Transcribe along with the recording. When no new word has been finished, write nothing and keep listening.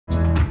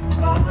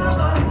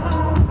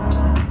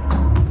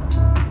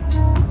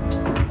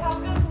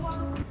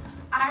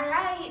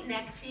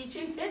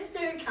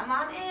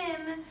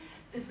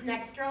This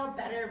next girl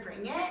better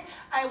bring it.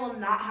 I will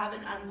not have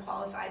an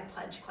unqualified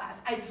pledge class.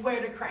 I swear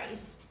to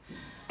Christ.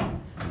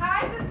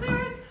 Hi,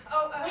 sisters.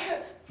 Oh,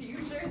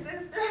 future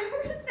sisters.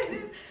 It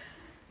is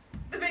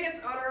the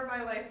biggest honor of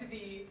my life to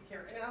be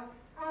here right now.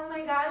 Oh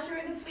my gosh,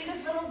 you're the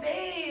sweetest little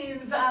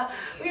babes.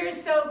 We are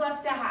so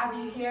blessed to have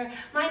you here.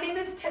 My name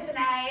is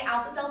Tiffany,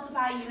 Alpha Delta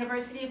Pi,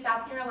 University of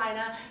South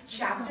Carolina,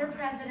 chapter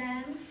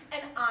president.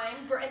 And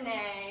I'm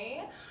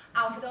Brittany,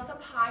 Alpha Delta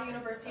Pi,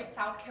 University of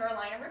South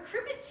Carolina,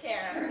 recruitment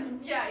chair.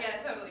 Yeah,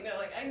 totally. No,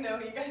 like, I know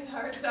who you guys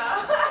are. Duh.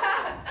 Oh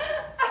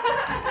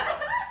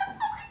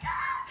my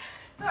god.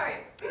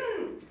 Sorry.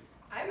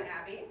 I'm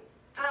Abby.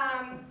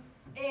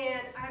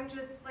 And I'm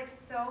just, like,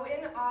 so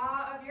in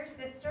awe of your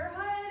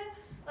sisterhood.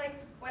 Like,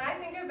 when I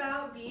think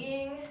about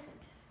being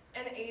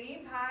an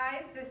 80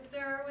 Pi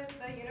sister with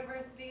the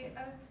University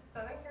of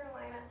Southern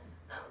Carolina,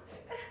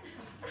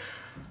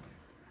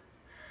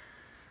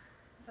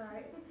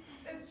 sorry,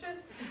 it's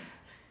just,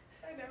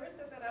 I never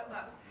said that out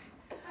loud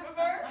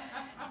before.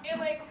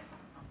 And like,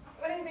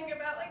 when I think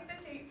about like the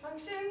date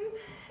functions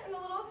and the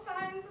little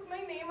signs with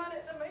my name on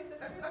it that my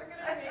sisters are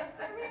gonna make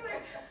for me,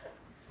 like,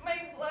 my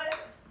blood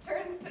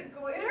turns to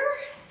glitter.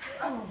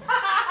 And I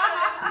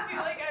just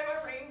feel like I'm a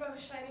rainbow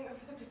shining over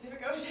the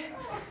Pacific Ocean.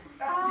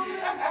 Oh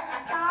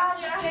my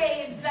gosh,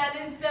 babes, that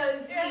is so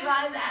sweet.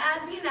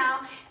 As you know,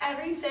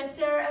 every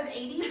sister of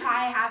 80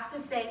 Pi has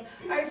to sing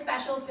our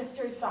special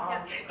sister song.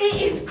 Yes.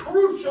 It is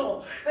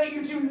crucial that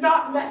you do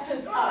not mess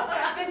this up.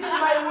 This is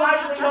my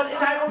livelihood, and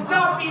I will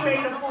not be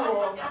made a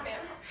fool. Yes,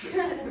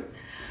 ma'am.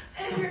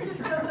 And we're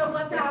just so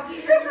blessed to have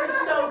you here. You're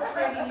so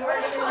pretty. You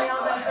are going to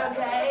nail this,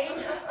 okay?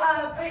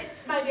 But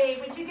my babe,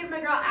 would you give my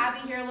girl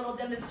Abby here a little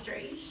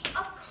demonstration?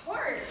 Of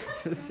course.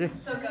 So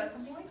it goes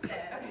something like this.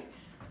 Okay.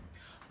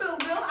 Boom,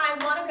 boom, I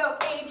want to go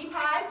 80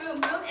 Pi. Boom,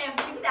 boom, and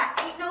baby, that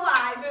ain't no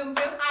lie. Boom,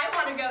 boom, I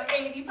want to go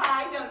 80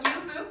 Pi. Don't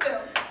you? Boom,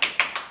 boom.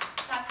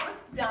 That's how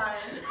it's done.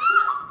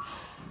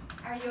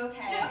 Are you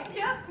okay?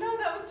 Yeah. No,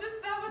 that was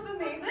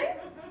amazing.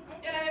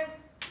 And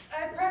I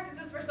practiced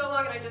this for so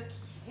long, and I just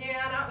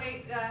cannot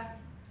wait to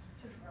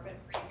perform it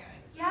for you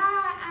guys.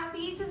 Yeah,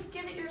 Abby, just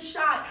give it your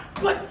shot.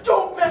 But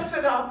don't mess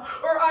it up,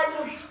 or I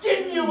will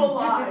skin you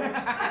alive.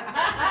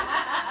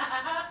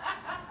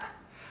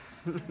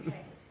 Okay,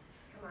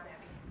 come on,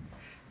 Abby.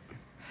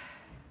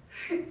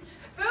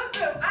 Boom,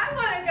 boom, I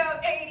want to go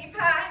 80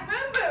 Pi.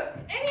 Boom, boom,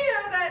 and you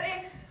know that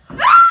it. Oh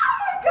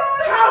my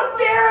God! How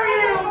dare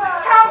you!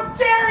 How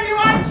dare you!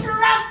 I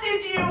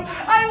trusted you!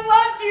 I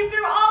loved you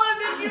through all of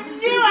this! You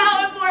knew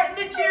how important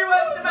the cheer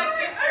was to my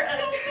sister!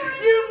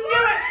 You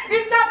knew it!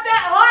 It's not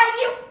that hard,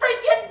 you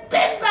freaking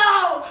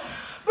bimbo!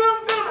 Boom,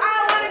 boom, I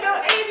want to go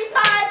 80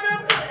 Pi!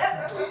 Boom, boom!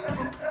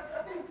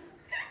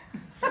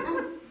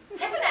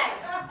 Tiffany,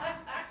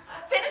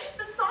 finish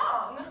the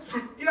song.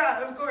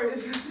 Yeah, of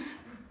course.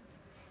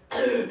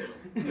 Boom,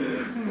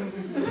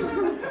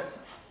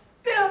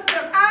 boom,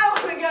 I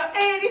want to go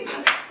 80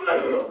 Pi!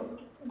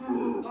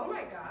 Oh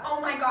my God. Oh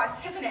my God,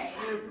 Tiffany,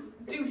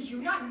 do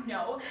you not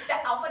know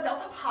the Alpha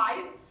Delta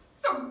Pi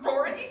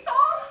sorority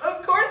song?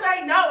 Of course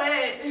I know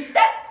it!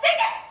 Then sing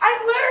it!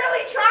 I'm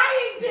literally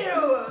trying to!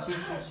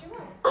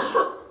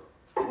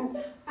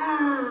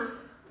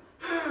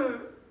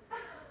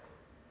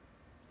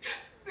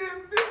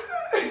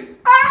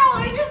 Ow!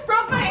 I just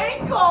broke my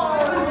ankle!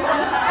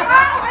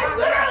 Ow! I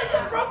literally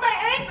just broke my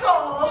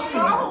ankle!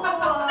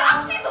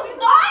 Stop! She's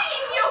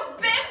lying, you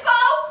bimbo!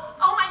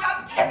 Oh my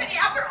God, Tiffany,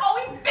 after all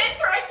we've been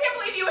through, I can't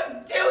believe you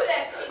would do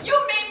this! You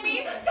made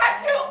me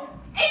tattoo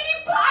 80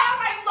 Pi on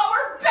my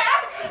lower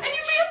back, and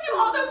you made us do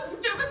all those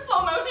stupid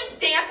slow motion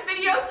dance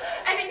videos,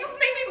 and then you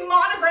made me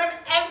monogram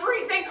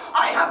everything.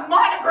 I have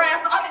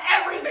monograms on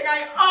everything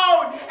I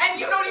own, and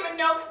you don't even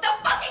know the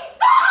fucking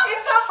song!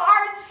 It's a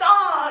hard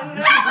song!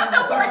 Half of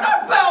the words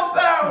are boom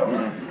boom!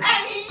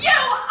 And you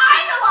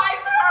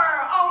idolize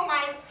her! Oh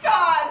my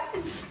God!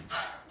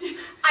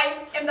 I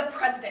am the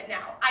president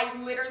now. I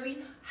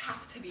literally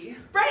have to be.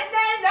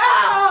 Brittany,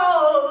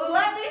 no!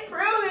 Let me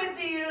prove it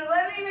to you.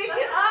 Let me make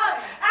it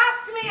up.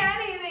 Ask me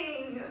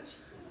anything.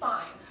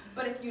 Fine,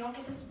 but if you don't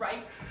get this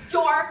right,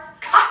 you're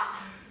cut!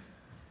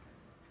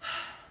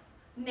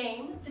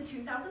 Name the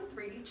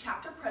 2003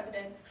 chapter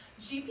presidents,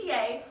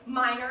 GPA,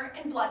 minor,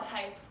 and blood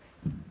type.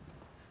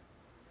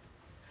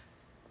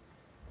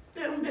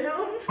 Boom,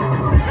 boom.